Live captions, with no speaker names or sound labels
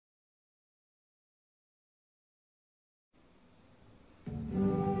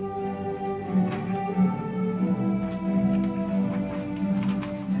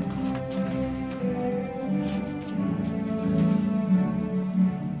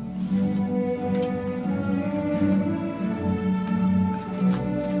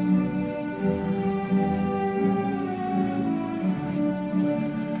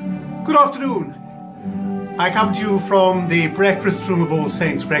afternoon. I come to you from the breakfast room of All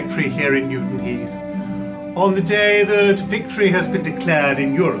Saints Rectory here in Newton Heath on the day that victory has been declared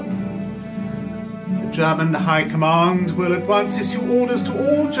in Europe. The German High Command will at once issue orders to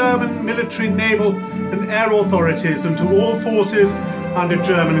all German military, naval and air authorities and to all forces under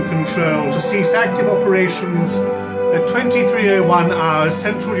German control to cease active operations at 23:01 hours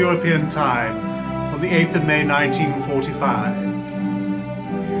Central European Time on the 8th of May 1945.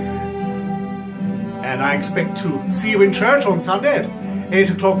 And I expect to see you in church on Sunday at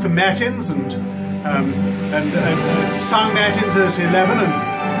 8 o'clock for matins and sung matins at 11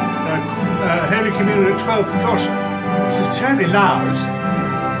 and Holy Communion at 12. Gosh, this is terribly loud.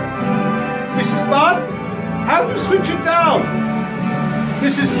 Mrs. Bunn, how do you switch it down?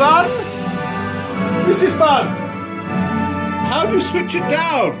 Mrs. Bunn? Mrs. Bunn, how do you switch it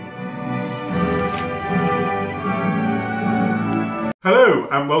down? Hello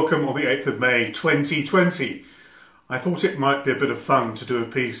and welcome on the 8th of May 2020. I thought it might be a bit of fun to do a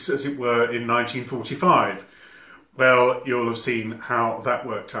piece as it were in 1945. Well, you'll have seen how that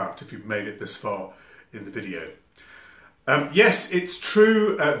worked out if you've made it this far in the video. Yes, it's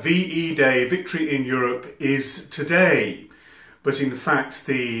true, VE Day, Victory in Europe, is today. But in fact,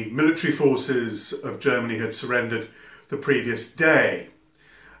 the military forces of Germany had surrendered the previous day.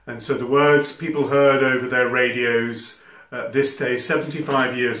 And so the words people heard over their radios this day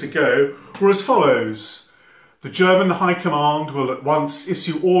 75 years ago were as follows. The German High Command will at once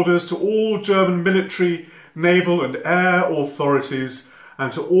issue orders to all German military, naval and air authorities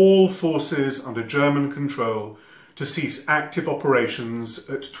and to all forces under German control to cease active operations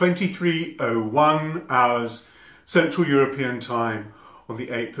at 23:01 hours Central European Time on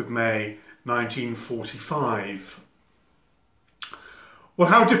the 8th of May 1945. Well,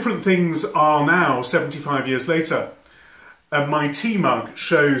 how different things are now 75 years later. My tea mug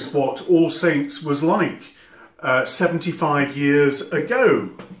shows what All Saints was like 75 years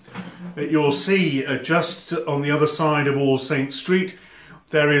ago. You'll see just on the other side of All Saints Street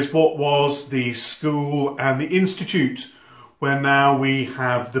there is what was the school and the institute, where now we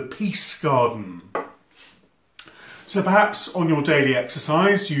have the Peace Garden. So perhaps on your daily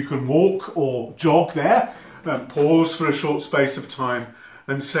exercise you can walk or jog there, pause for a short space of time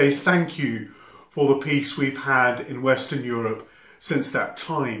and say thank you for the peace we've had in Western Europe since that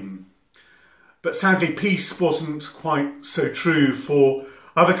time. But sadly, peace wasn't quite so true for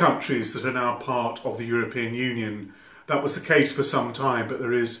other countries that are now part of the European Union. That was the case for some time, but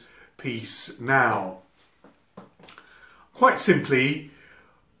there is peace now. Quite simply,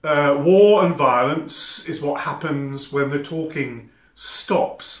 war and violence is what happens when the talking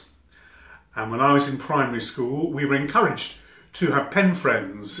stops. And when I was in primary school, we were encouraged to have pen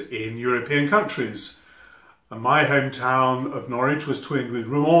friends in European countries. And my hometown of Norwich was twinned with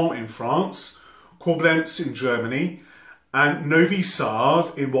Rouen in France, Koblenz in Germany, and Novi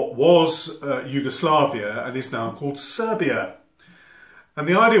Sad in what was Yugoslavia and is now called Serbia. And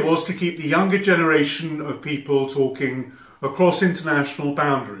the idea was to keep the younger generation of people talking across international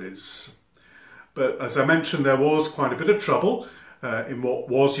boundaries. But as I mentioned, there was quite a bit of trouble in what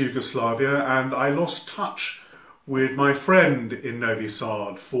was Yugoslavia, and I lost touch with my friend in Novi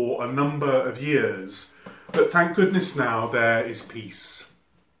Sad for a number of years. But thank goodness now there is peace.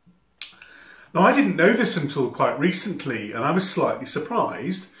 Now, I didn't know this until quite recently, and I was slightly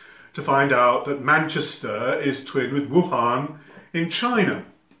surprised to find out that Manchester is twinned with Wuhan in China,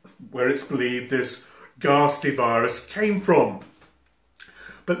 where it's believed this ghastly virus came from.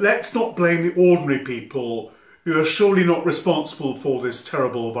 But let's not blame the ordinary people who are surely not responsible for this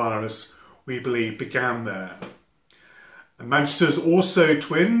terrible virus we believe began there. And Manchester's also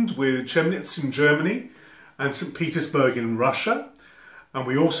twinned with Chemnitz in Germany and St. Petersburg in Russia. And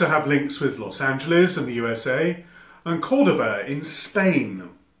we also have links with Los Angeles in the USA and Cordoba in Spain.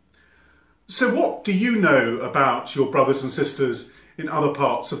 So what do you know about your brothers and sisters in other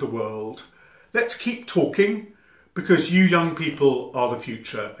parts of the world? Let's keep talking, because you young people are the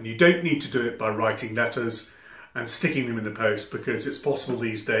future, and you don't need to do it by writing letters and sticking them in the post, because it's possible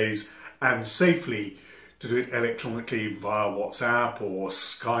these days and safely to do it electronically via WhatsApp or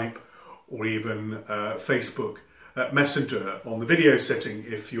Skype or even Facebook Messenger on the video setting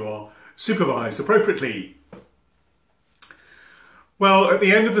if you are supervised appropriately. Well, at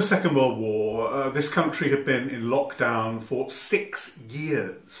the end of the Second World War, this country had been in lockdown for 6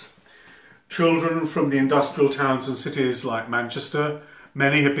 years. Children from the industrial towns and cities like Manchester,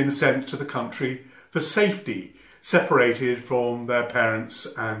 many had been sent to the country for safety, separated from their parents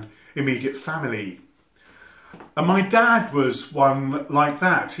and immediate family. And my dad was one like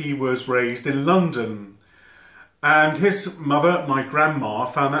that. He was raised in London. And his mother, my grandma,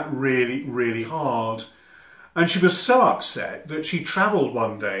 found that really, really hard. And she was so upset that she travelled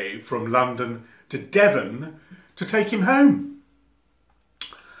one day from London to Devon to take him home.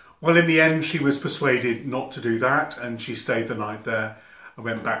 Well, in the end, she was persuaded not to do that, and she stayed the night there and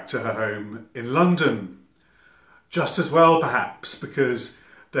went back to her home in London. Just as well, perhaps, because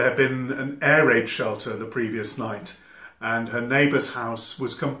there had been an air raid shelter the previous night, and her neighbour's house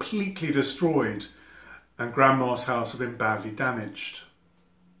was completely destroyed, and Grandma's house had been badly damaged.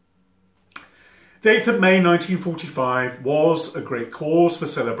 The 8th of May 1945 was a great cause for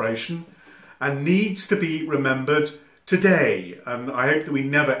celebration and needs to be remembered today, and I hope that we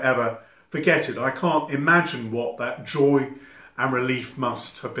never ever forget it. I can't imagine what that joy and relief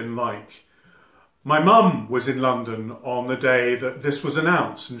must have been like. My mum was in London on the day that this was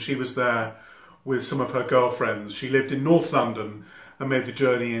announced, and she was there with some of her girlfriends. She lived in North London and made the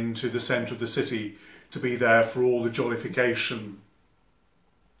journey into the centre of the city to be there for all the jollification.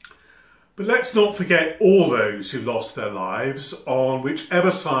 But let's not forget all those who lost their lives on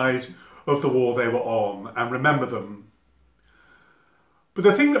whichever side of the war they were on, and remember them. But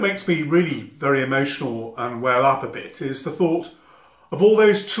the thing that makes me really very emotional and well up a bit is the thought of all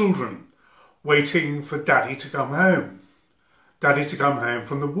those children waiting for Daddy to come home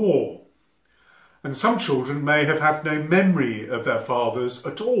from the war. And some children may have had no memory of their fathers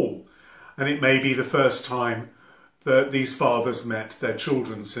at all, and it may be the first time that these fathers met their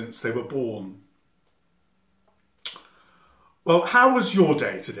children since they were born. Well, how was your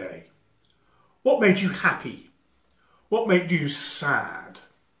day today? What made you happy? What made you sad?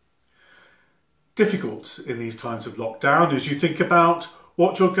 Difficult in these times of lockdown as you think about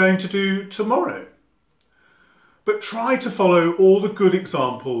what you're going to do tomorrow. But try to follow all the good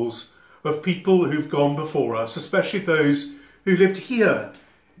examples of people who've gone before us, especially those who lived here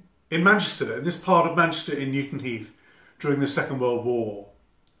in Manchester, in this part of Manchester in Newton Heath during the Second World War.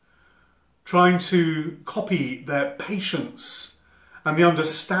 Trying to copy their patience and the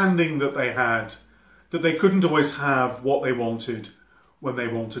understanding that they had, that they couldn't always have what they wanted when they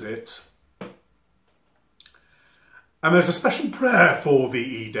wanted it. And there's a special prayer for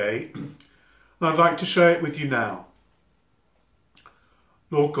VE Day, and I'd like to share it with you now.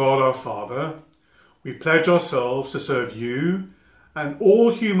 Lord God, our Father, we pledge ourselves to serve you and all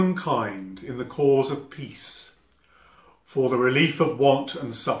humankind in the cause of peace, for the relief of want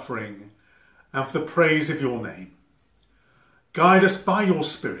and suffering, and for the praise of your name. Guide us by your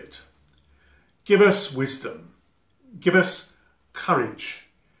Spirit. Give us wisdom. Give us courage.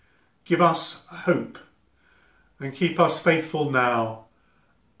 Give us hope. And keep us faithful now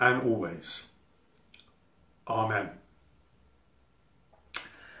and always. Amen.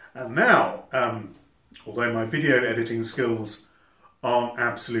 And now, although my video editing skills aren't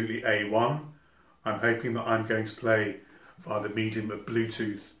absolutely A1, I'm hoping that I'm going to play via the medium of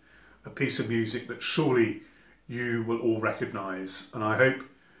Bluetooth a piece of music that surely you will all recognise. And I hope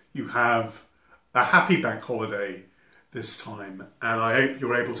you have a happy bank holiday this time. And I hope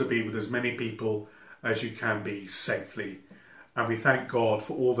you're able to be with as many people as you can be safely. And we thank God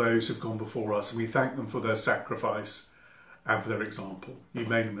for all those who've gone before us, and we thank them for their sacrifice and for their example. You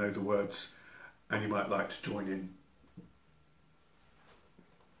may know the words and you might like to join in.